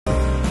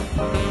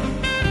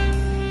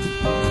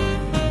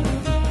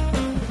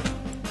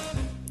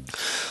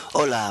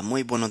Hola,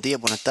 muy buenos días,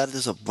 buenas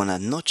tardes o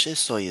buenas noches.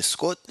 Soy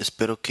Scott.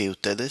 Espero que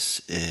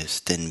ustedes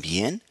estén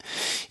bien.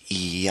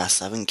 Y ya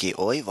saben que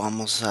hoy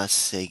vamos a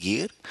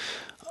seguir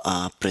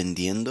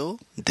aprendiendo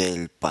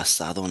del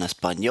pasado en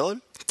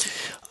español.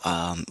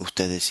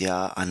 Ustedes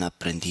ya han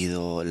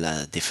aprendido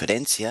la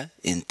diferencia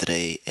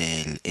entre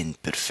el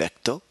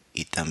imperfecto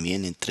y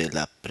también entre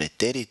el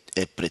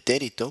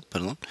pretérito,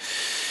 perdón.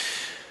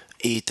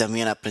 Y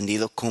también he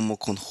aprendido cómo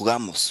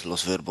conjugamos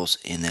los verbos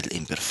en el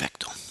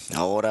imperfecto.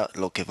 Ahora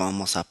lo que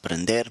vamos a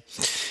aprender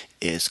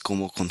es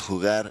cómo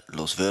conjugar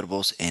los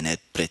verbos en el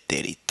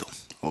pretérito.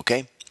 ¿Ok?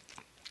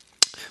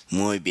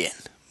 Muy bien,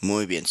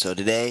 muy bien. So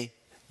today,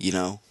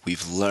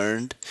 we've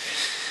learned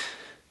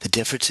the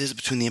differences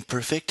between the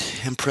imperfect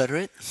and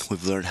preterite.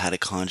 We've learned how to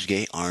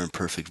conjugate our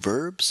imperfect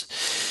verbs.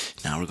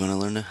 Now we're going to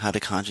learn how to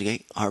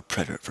conjugate our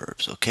preterite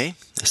verbs. ¿Ok?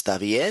 ¿Está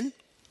bien?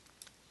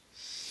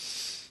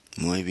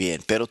 Muy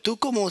bien. Pero tú,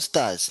 ¿cómo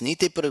estás? Ni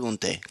te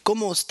pregunté.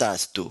 ¿Cómo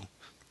estás tú?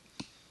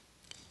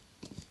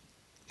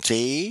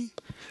 ¿Sí?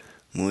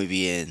 Muy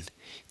bien.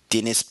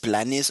 ¿Tienes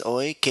planes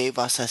hoy? ¿Qué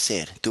vas a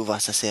hacer? ¿Tú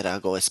vas a hacer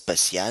algo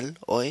especial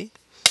hoy?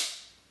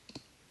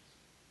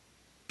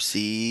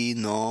 Sí,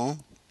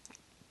 no.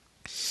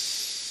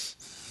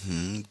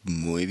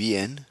 Muy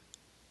bien.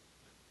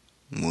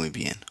 Muy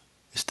bien.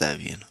 Está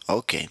bien.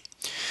 Ok.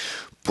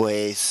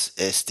 Pues,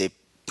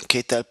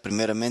 ¿qué tal?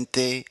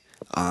 Primeramente,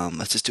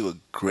 let's just do a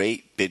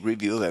great big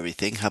review of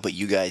everything. How about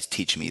you guys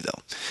teach me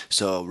though?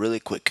 So, really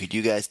quick, could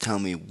you guys tell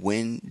me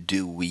when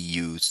do we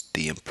use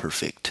the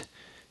imperfect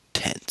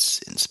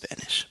tense in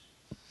Spanish?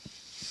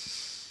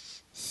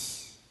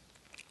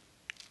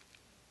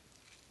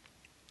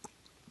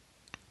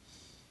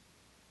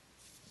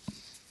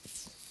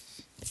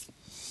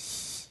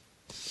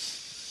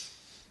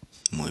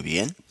 Muy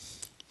bien.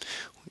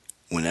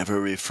 Whenever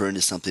we're referring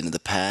to something in the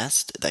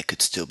past that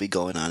could still be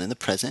going on in the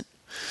present,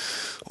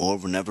 or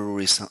whenever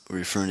we're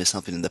referring to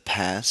something in the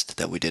past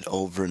that we did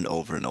over and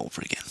over and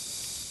over again.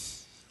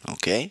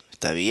 Okay,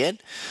 está bien?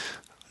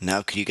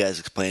 Now, could you guys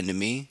explain to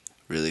me,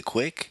 really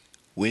quick,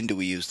 when do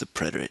we use the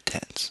preterite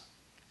tense?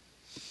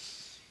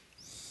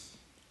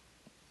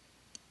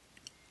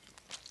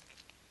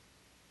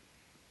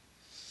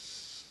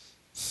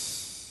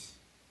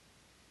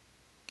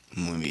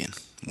 Muy bien,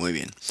 muy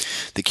bien.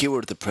 The key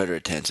word with the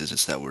preterite tense is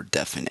it's that word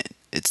definite.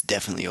 It's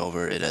definitely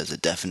over. It has a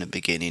definite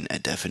beginning, a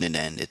definite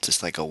end. It's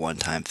just like a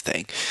one-time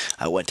thing.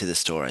 I went to the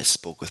store. I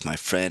spoke with my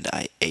friend.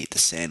 I ate the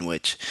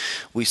sandwich.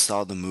 We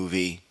saw the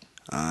movie.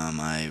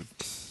 I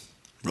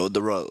rode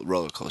the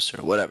roller coaster.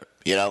 Whatever.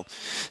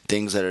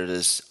 Things that are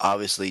just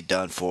obviously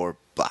done for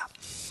blah.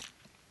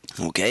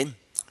 Okay.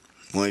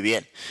 Muy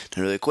bien.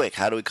 Now, really quick,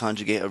 how do we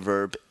conjugate a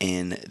verb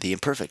in the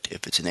imperfect?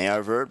 If it's an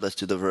AR verb, let's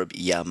do the verb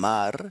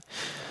llamar.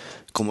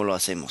 ¿Cómo lo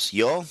hacemos?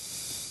 Yo.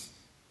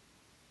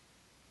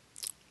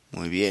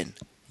 Muy bien.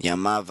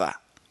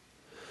 Llamaba.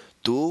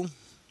 Tú.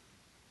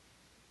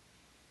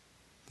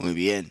 Muy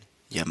bien.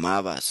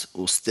 Llamabas.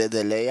 ¿Usted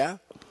leía?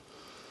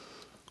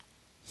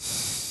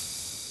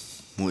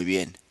 Muy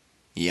bien.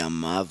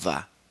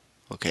 Llamaba.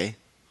 Okay?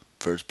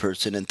 First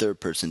person and third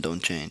person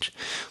don't change.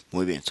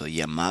 Muy bien. So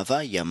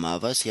llamaba,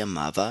 llamabas,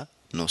 llamaba.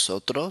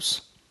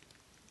 Nosotros.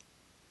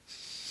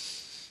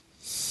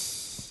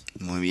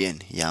 Muy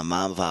bien.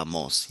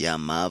 Llamábamos,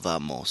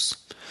 llamábamos.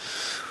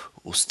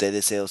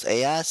 Ustedes, ellos,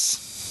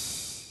 ellas.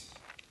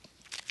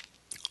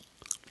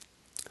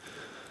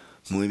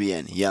 Muy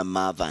bien.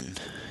 Llamaban,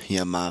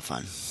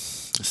 llamaban.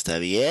 ¿Está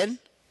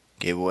bien?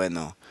 Qué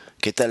bueno.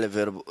 ¿Qué tal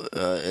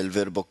el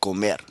verbo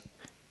comer?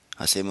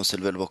 Hacemos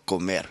el verbo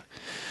comer.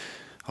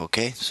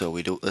 Okay, so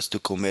let's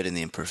do comer in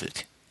the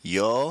imperfect.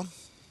 Yo,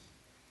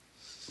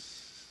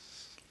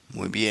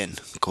 muy bien,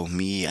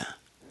 comía.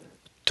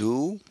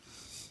 Tú,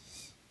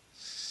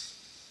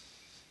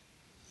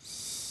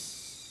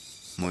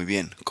 muy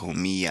bien,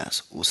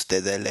 comías.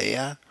 Usted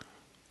leía.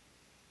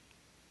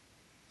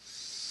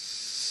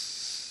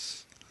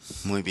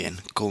 Muy bien,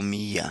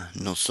 comía.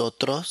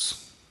 Nosotros,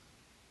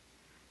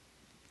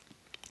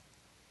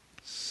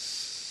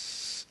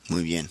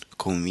 muy bien,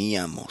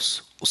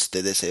 comíamos.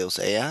 Ustedes, ellos,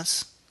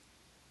 ellas.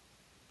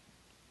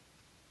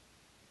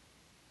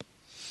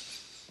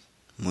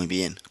 Muy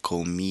bien,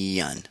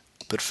 comían.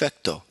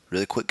 Perfecto.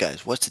 Really quick,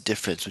 guys. What's the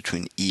difference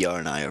between ER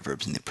and IR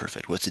verbs in the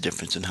imperfect? What's the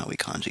difference in how we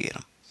conjugate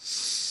them?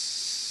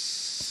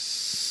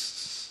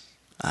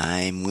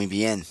 Ay, muy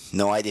bien.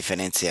 No hay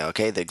diferencia,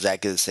 okay? They're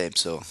exactly the same.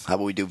 So, how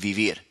about we do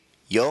vivir?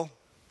 Yo.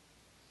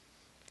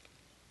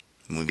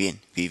 Muy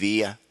bien.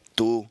 Vivía.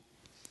 Tú.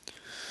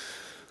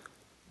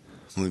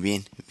 Muy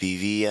bien.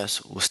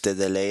 Vivías. Usted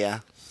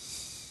leía.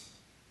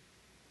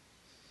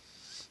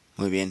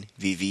 Muy bien.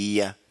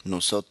 Vivía.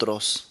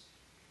 Nosotros.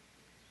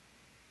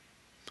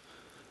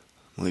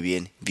 Muy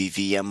bien.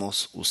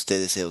 Vivíamos.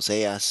 Ustedes, ellos,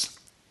 ellas.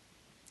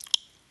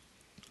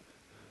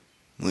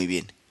 Muy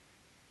bien.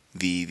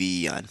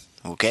 Vivían.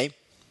 Okay?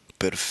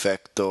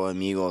 Perfecto,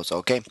 amigos.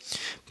 Okay.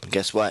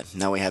 Guess what?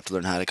 Now we have to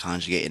learn how to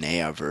conjugate an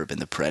AR verb in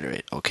the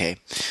preterite. Okay.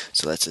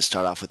 So let's just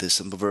start off with a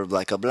simple verb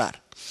like hablar.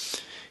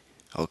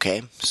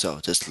 Okay. So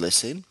just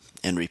listen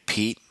and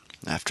repeat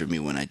after me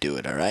when I do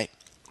it, all right?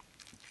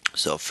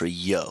 So for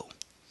yo,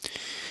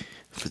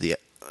 for the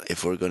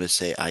if we're going to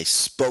say I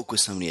spoke with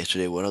somebody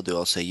yesterday, what I'll do,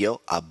 I'll say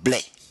yo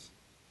hablé.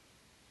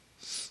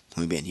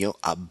 Muy bien, yo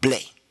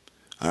hablé.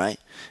 All right?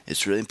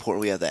 It's really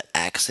important we have that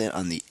accent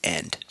on the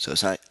end. So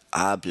it's not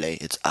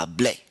hablé, it's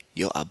hablé.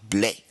 Yo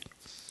hablé.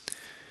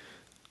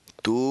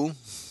 Tú,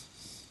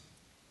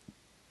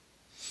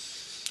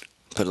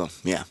 perdón,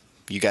 yeah.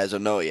 You guys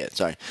don't know it yet,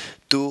 sorry.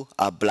 Tú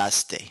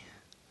hablaste.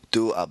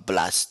 Tú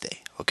hablaste.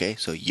 Okay?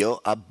 So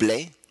yo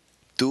hablé,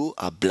 tú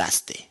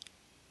hablaste.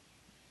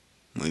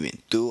 Muy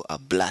bien, tú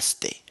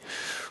hablaste.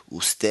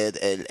 Usted,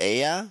 él,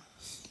 ella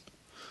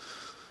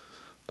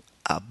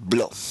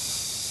habló.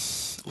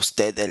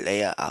 Usted, él,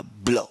 ella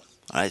habló.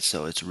 All right,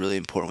 so it's really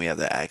important we have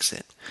that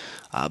accent.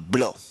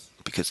 Habló,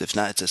 because if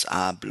not, it's just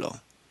hablo.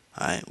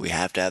 All right, we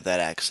have to have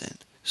that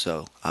accent.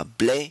 So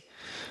hablé,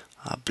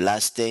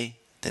 hablaste,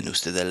 then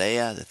usted, él,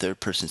 ella, the third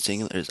person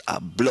singular is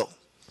habló.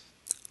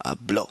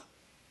 Habló.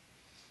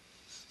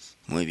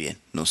 Muy bien.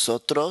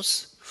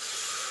 Nosotros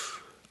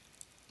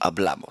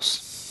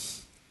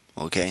hablamos.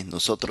 Okay,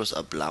 nosotros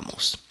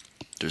hablamos.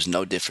 There's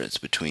no difference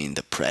between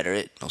the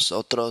preterite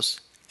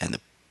nosotros and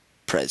the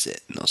present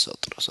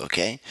nosotros,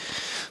 okay?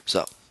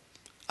 So,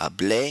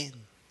 hablé,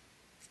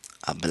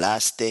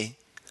 hablaste,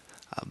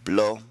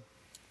 habló,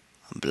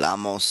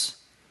 hablamos.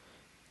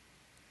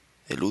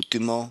 El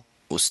último,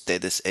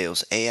 ustedes,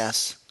 ellos,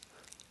 ellas,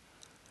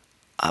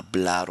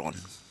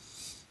 hablaron,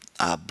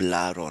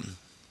 hablaron,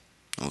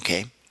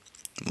 okay?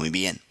 Muy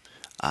bien.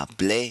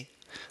 Hablé,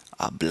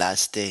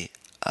 hablaste,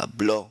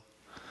 habló,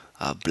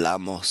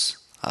 hablamos,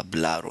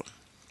 hablaron.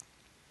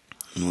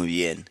 Muy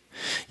bien.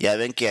 Ya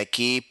ven que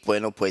aquí,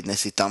 bueno, pues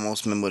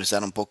necesitamos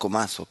memorizar un poco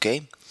más, ¿ok?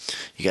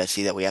 You guys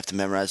see that we have to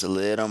memorize a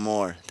little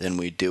more than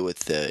we do with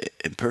the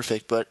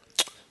imperfect, but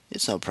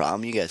it's no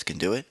problem. You guys can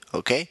do it,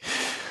 ¿ok?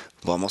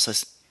 Vamos a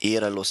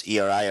ir a los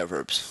ERI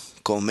verbs.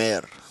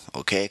 Comer,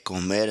 ¿ok?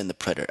 Comer in the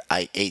preterite.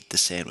 I ate the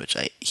sandwich.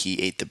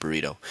 He ate the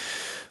burrito,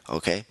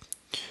 ¿ok?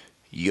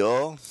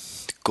 Yo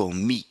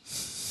comí.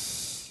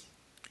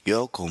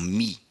 Yo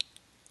comí.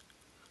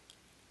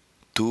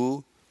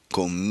 Tú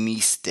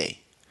comiste.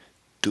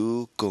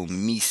 Tú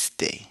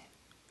comiste.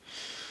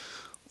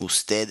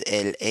 Usted,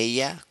 él,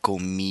 ella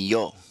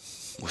comió.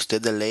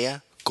 Usted, él,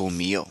 ella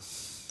comió.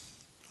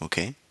 ¿Ok?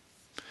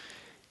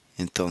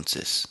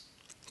 Entonces,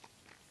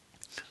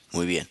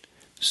 muy bien.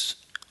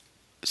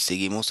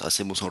 Seguimos,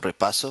 hacemos un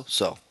repaso.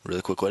 So,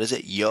 really quick, what is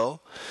it?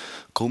 Yo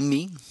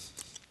comí.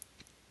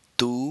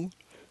 Tú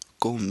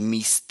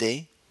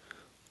comiste.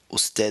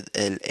 Usted,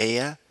 él,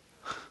 ella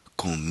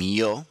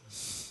comió.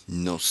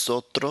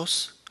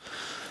 Nosotros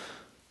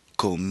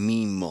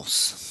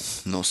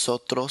comimos.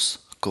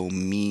 Nosotros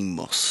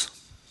comimos.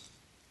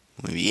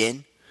 Muy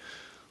bien.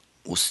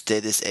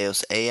 Ustedes,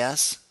 ellos,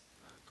 ellas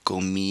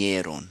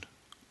comieron.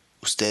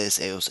 Ustedes,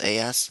 ellos,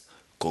 ellas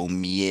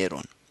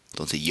comieron.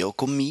 Entonces yo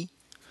comí,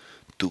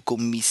 tú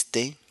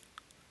comiste,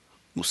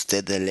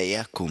 usted,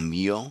 ella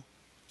comió,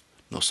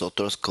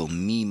 nosotros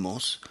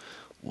comimos,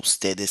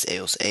 ustedes,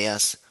 ellos,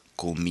 ellas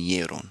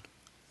comieron.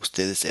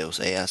 Ustedes, ellos,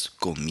 ellas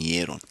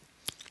comieron.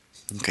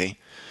 Okay?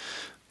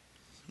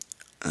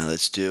 Now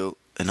let's do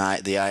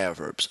the IR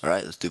verbs. All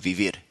right, let's do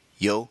vivir.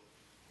 Yo,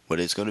 what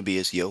it's going to be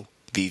is yo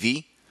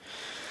viví,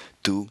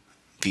 tú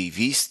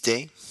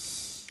viviste,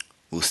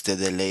 usted,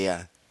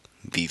 ella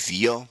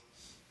vivió,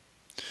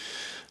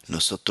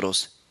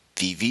 nosotros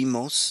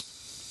vivimos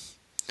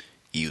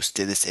y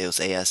ustedes, ellos,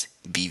 ellas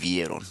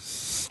vivieron.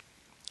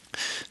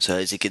 So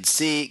as you can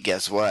see,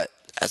 guess what?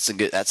 That's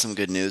some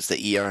good news.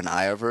 The ER and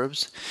IR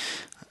verbs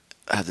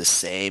have the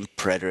same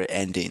preterite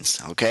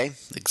endings, okay?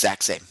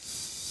 Exact same.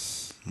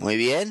 Muy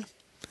bien.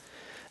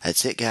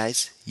 That's it,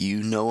 guys.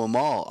 You know them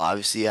all.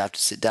 Obviously, you have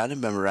to sit down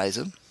and memorize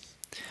them.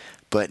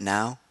 But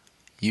now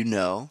you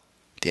know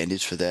the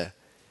endings for the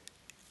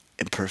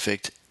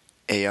imperfect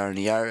AR and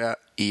ER,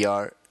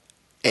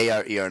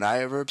 and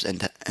IR verbs,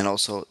 and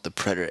also the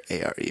preterite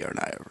AR, and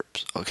IR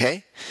verbs.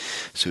 Okay?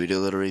 So we do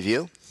a little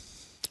review.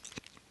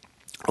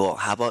 Well,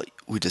 how about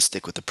we just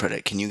stick with the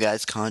preterite? Can you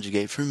guys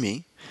conjugate for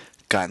me?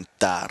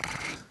 Cantar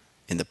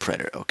in the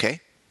preterite, okay?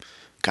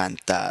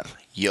 Cantar.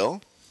 Yo.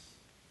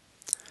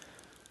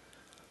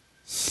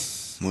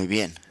 Muy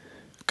bien.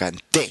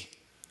 Canté.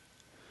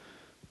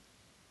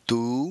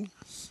 Tú.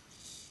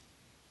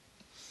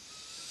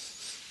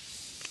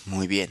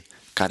 Muy bien.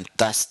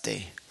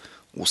 Cantaste.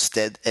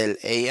 Usted, él,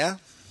 ella.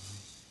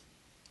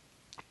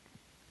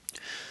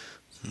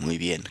 Muy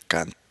bien.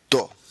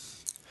 Cantó.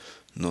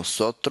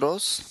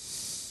 Nosotros.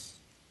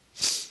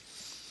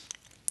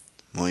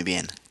 Muy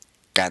bien.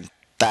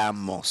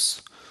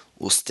 Cantamos.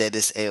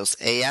 Ustedes, ellos,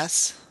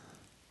 ellas.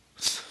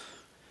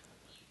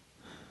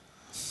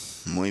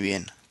 Muy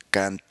bien.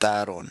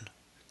 Cantaron.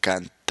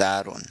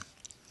 Cantaron.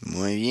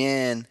 Muy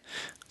bien.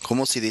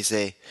 ¿Cómo se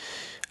dice?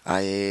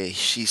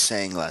 She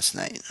sang last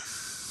night.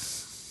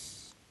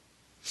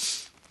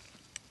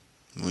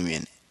 Muy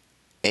bien.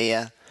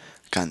 Ella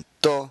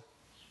cantó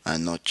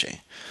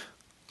anoche.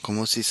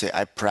 ¿Cómo se dice?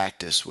 I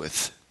practiced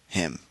with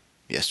him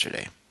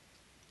yesterday.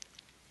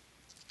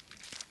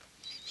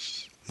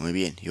 Muy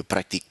bien. Yo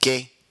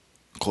practiqué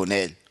con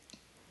él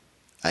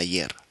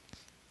ayer.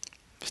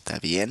 ¿Está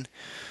bien?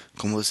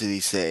 ¿Cómo se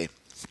dice?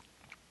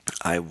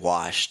 I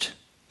washed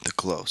the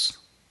clothes.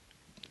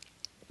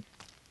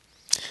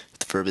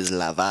 The verb is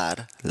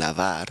lavar,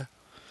 lavar.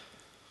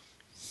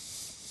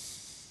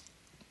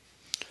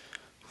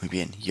 Muy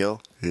bien.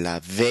 Yo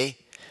lavé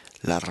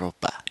la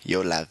ropa.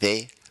 Yo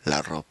lavé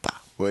la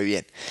ropa. Muy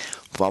bien.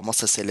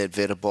 Vamos a hacer el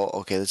verbo.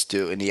 Okay, let's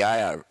do an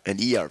ER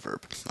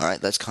verb. All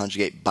right, let's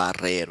conjugate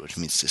barrer, which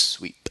means to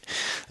sweep.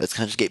 Let's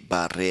conjugate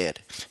barrer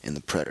in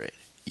the preterite.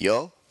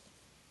 Yo.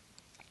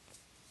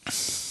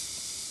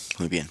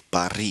 Muy bien.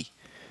 Barrí.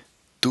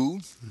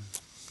 Tú.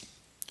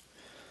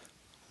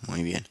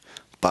 Muy bien.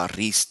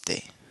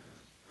 Barriste.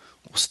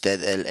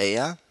 Usted, él,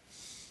 ella.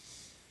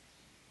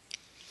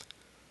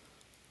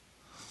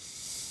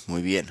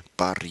 Muy bien.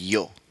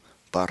 Barrió.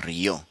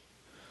 Barrió.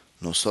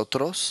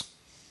 Nosotros.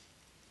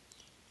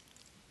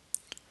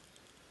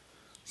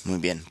 Muy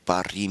bien.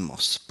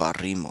 Barrimos.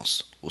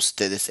 Barrimos.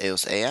 Ustedes,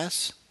 ellos,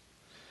 ellas.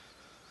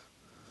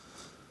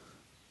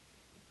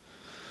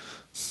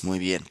 Muy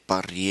bien.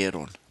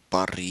 Barrieron.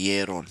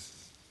 Barrieron.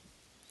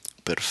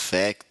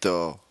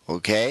 Perfecto.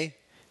 Okay?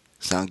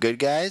 Sound good,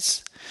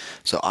 guys?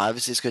 So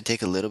obviously it's going to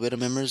take a little bit of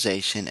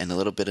memorization and a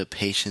little bit of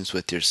patience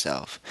with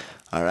yourself.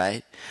 All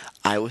right?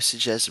 I would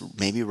suggest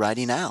maybe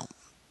writing out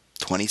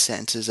 20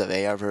 sentences of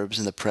AR verbs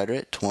in the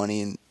preterite,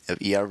 20 of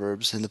ER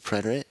verbs in the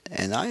preterite,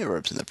 and IR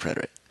verbs in the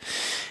preterite.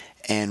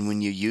 And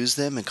when you use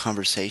them in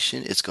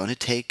conversation, it's going to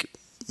take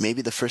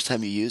maybe the first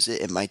time you use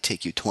it, it might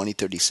take you 20,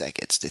 30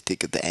 seconds to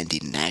think of the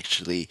ending and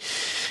actually,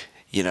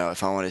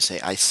 if I want to say,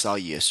 I saw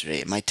you yesterday,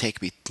 it might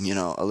take me,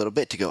 a little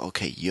bit to go,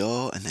 okay,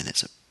 yo, and then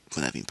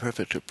would that be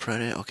perfect or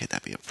preterite? Okay,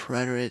 that'd be a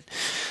preterite.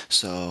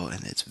 So,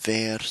 and it's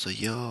ver, so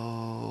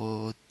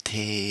yo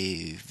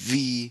te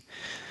vi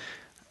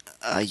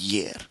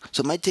ayer.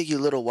 So it might take you a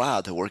little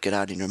while to work it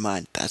out in your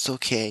mind. That's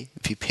okay.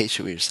 Be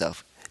patient with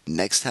yourself.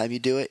 Next time you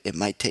do it, it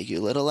might take you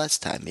a little less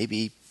time.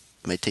 Maybe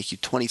it might take you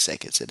 20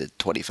 seconds instead of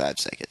 25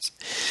 seconds.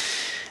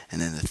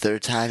 And then the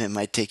third time, it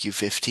might take you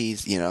 15,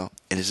 and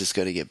it's just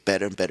going to get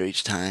better and better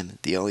each time.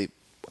 The only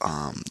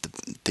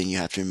the thing you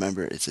have to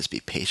remember is just be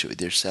patient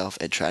with yourself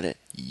and try to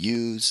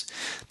use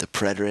the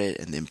preterite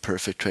and the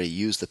imperfect. Try to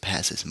use the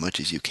past as much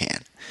as you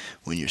can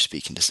when you're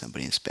speaking to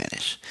somebody in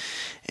Spanish.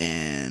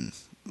 And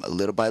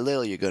little by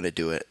little, you're going to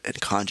do it and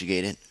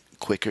conjugate it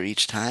quicker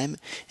each time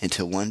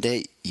until one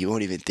day you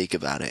won't even think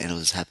about it and it'll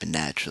just happen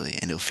naturally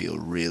and it'll feel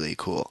really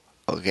cool.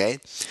 Okay?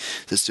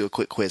 Let's do a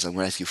quick quiz. I'm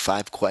going to ask you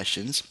 5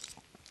 questions.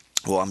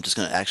 Well, I'm just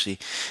going to actually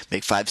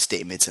make 5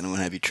 statements and I'm going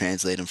to have you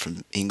translate them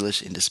from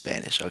English into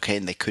Spanish, okay?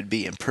 And they could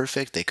be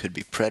imperfect, they could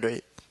be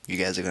preterite. You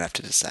guys are going to have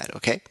to decide,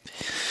 okay?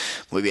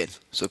 Muy bien.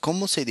 So,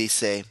 ¿cómo se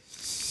dice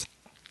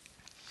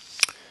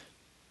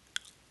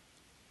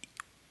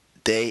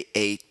they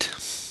ate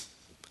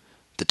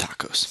the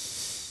tacos?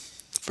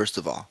 First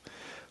of all,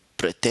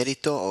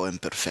 pretérito o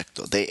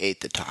imperfecto. They ate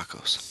the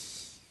tacos.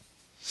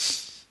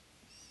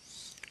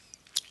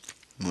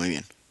 Muy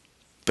bien.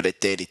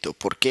 Pretérito.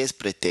 ¿Por qué es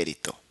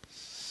pretérito?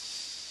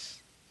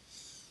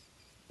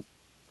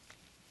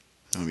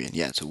 Muy bien.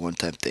 Yeah, it's a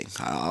one-time thing.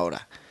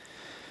 Ahora,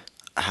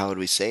 how would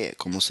we say it?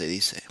 ¿Cómo se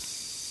dice?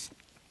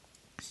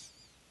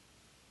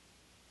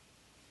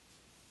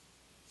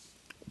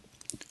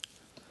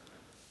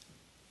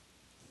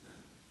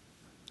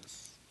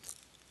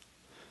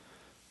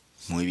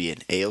 Muy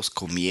bien. Ellos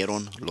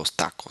comieron los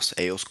tacos.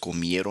 Ellos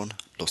comieron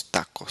los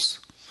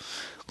tacos.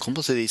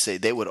 ¿Cómo se dice?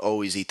 They would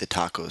always eat the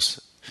tacos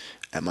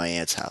at my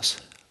aunt's house.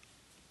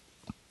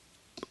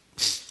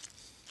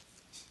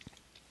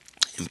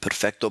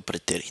 Imperfecto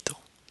pretérito.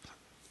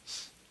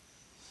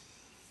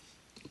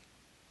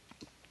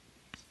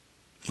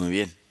 Muy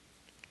bien.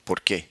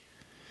 ¿Por qué?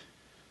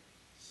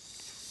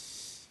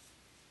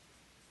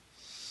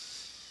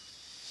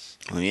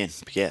 Muy bien.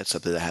 Yeah, it's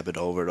something that happened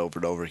over and over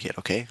and over again.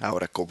 Okay.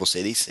 Ahora, ¿cómo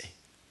se dice?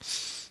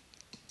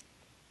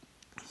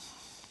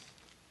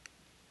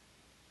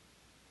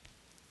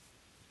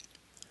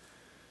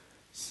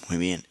 Muy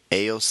bien.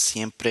 Ellos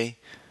siempre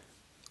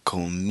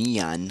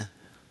comían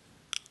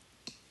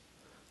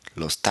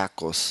los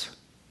tacos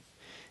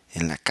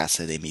en la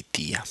casa de mi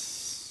tía.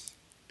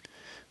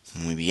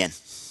 Muy bien.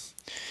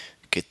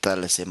 ¿Qué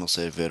tal hacemos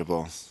el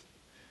verbo?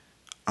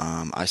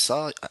 I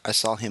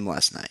saw him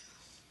last night.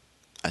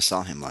 I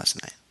saw him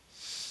last night.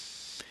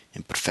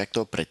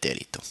 Imperfecto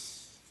pretérito.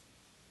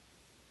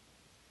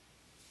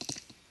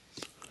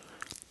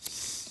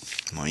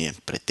 Muy bien,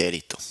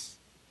 pretérito.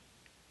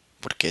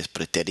 ¿Por qué es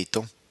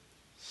pretérito?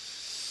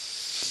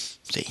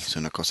 Sí, es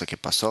una cosa que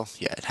pasó.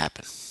 Yeah, it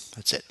happened.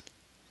 That's it.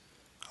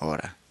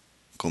 Ahora,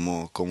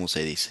 ¿cómo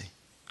se dice?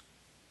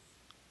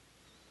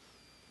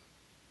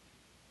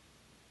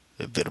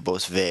 El verbo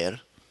es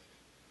ver.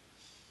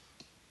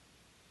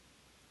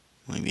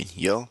 Muy bien.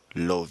 Yo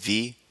lo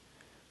vi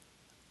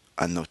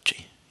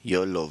anoche.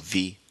 Yo lo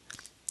vi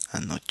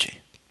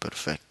anoche.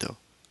 Perfecto.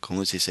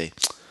 ¿Cómo se dice?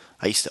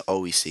 I used to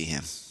always see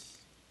him.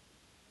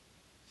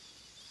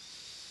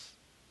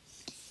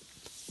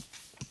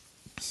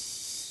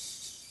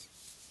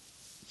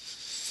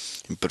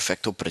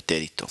 imperfecto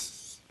pretérito.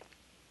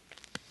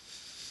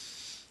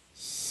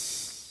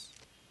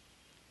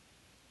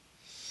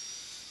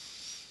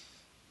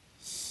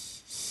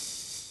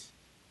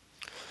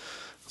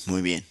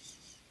 Muy bien.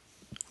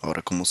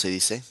 Ahora, ¿cómo se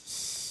dice?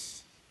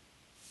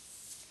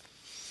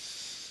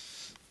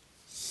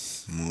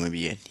 Muy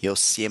bien. Yo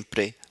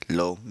siempre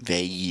lo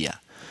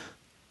veía.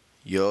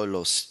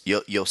 Yo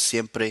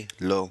siempre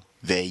lo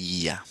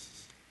veía.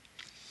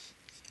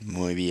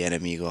 Muy bien,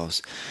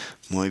 amigos.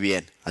 Muy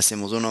bien.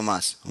 Hacemos uno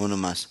más, uno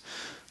más.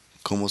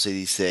 ¿Cómo se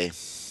dice?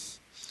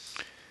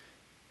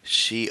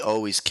 She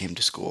always came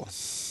to school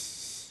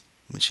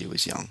when she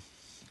was young.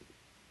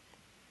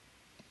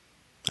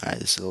 All right,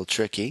 this is a little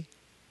tricky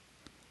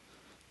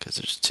because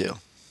there's two.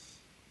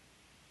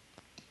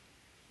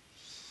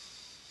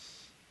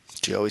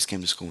 She always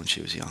came to school when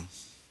she was young.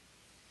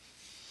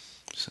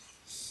 So,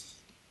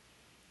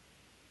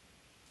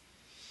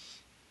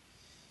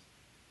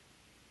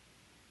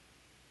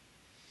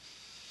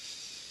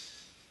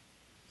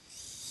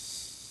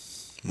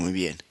 muy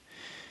bien.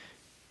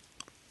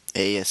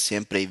 Ella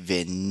siempre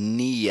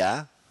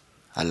venía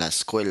a la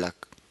escuela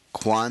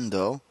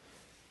cuando...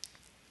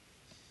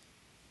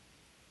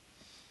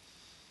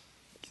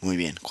 Muy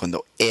bien,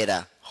 cuando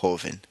era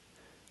joven.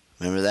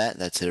 Remember that?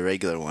 That's a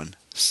regular one.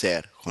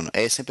 Ser. Cuando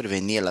ella siempre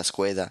venía a la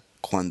escuela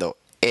cuando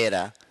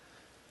era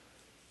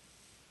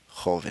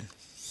joven.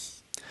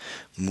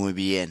 Muy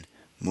bien,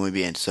 muy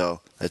bien.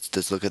 So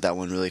let's look at that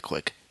one really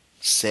quick.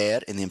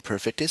 Ser in the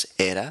imperfect is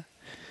era.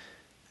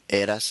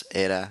 Eras,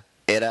 era,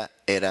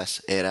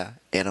 eras,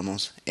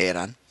 éramos,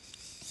 eran.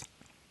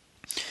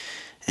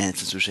 And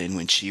since we're saying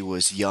when she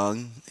was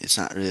young, it's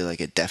not really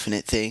like a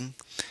definite thing.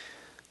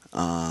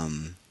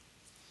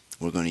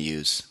 We're going to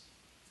use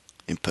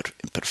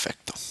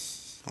imperfecto.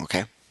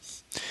 Okay?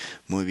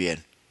 Muy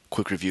bien.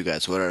 Quick review,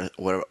 guys.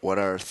 What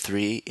are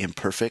three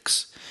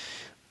imperfects?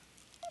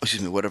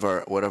 Excuse me. What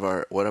are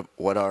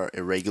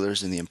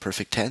irregulars in the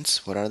imperfect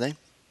tense? What are they?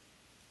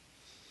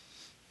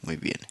 Muy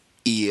bien.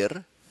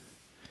 Ir.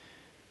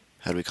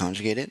 How do we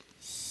conjugate it?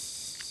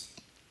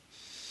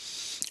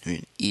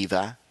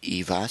 Iba,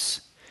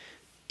 ibas,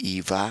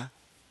 iba,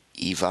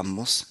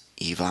 íbamos,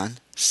 iban.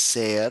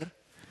 Ser,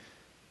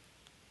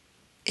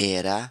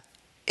 era,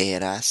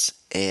 eras,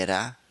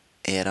 era,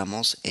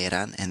 éramos,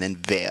 eran. And then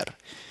ver.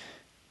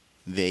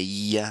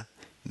 Veía,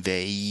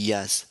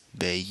 veías,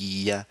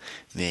 veía,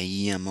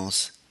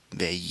 veíamos,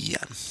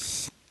 veían.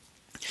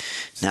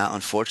 Now,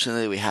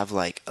 unfortunately, we have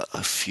like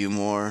a few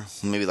more,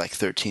 maybe like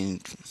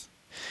 13. I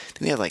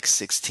think we have like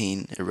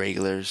 16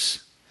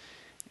 irregulars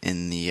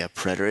in the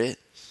preterite.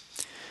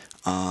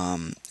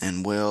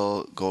 And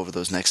we'll go over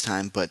those next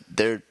time, but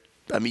they're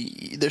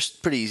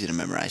pretty easy to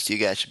memorize. You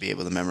guys should be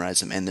able to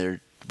memorize them, and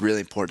they're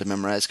really important to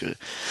memorize because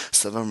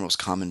some of our most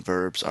common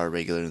verbs are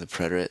regular in the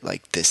preterite,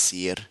 like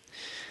decir,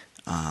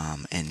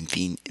 and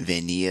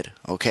venir.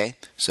 Okay,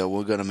 so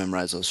we're gonna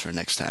memorize those for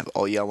next time.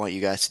 All I want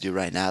you guys to do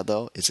right now,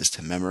 though, is just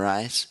to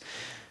memorize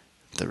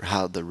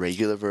how the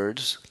regular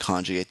verbs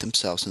conjugate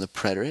themselves in the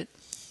preterite.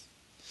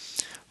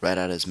 Write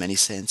out as many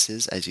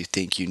sentences as you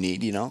think you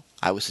need,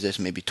 I would suggest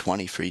maybe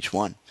 20 for each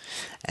one.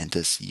 And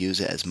just use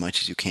it as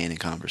much as you can in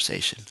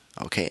conversation.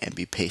 Okay? And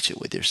be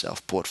patient with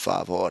yourself. Por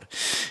favor.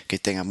 Que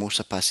tenga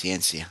mucha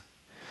paciencia.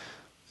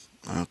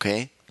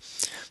 Okay?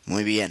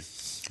 Muy bien.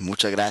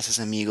 Muchas gracias,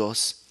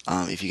 amigos.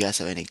 If you guys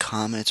have any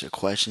comments or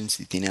questions,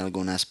 si tienen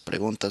algunas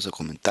preguntas o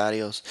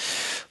comentarios,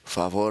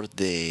 favor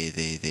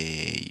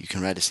you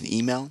can write us an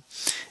email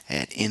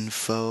at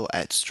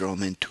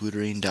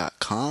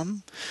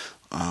info@stromantutoring.com.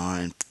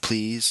 And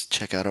please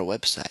check out our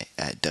website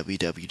at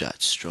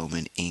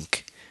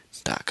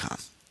www.stromaninc.com.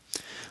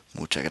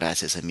 Muchas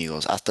gracias,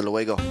 amigos. Hasta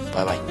luego.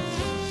 Bye bye.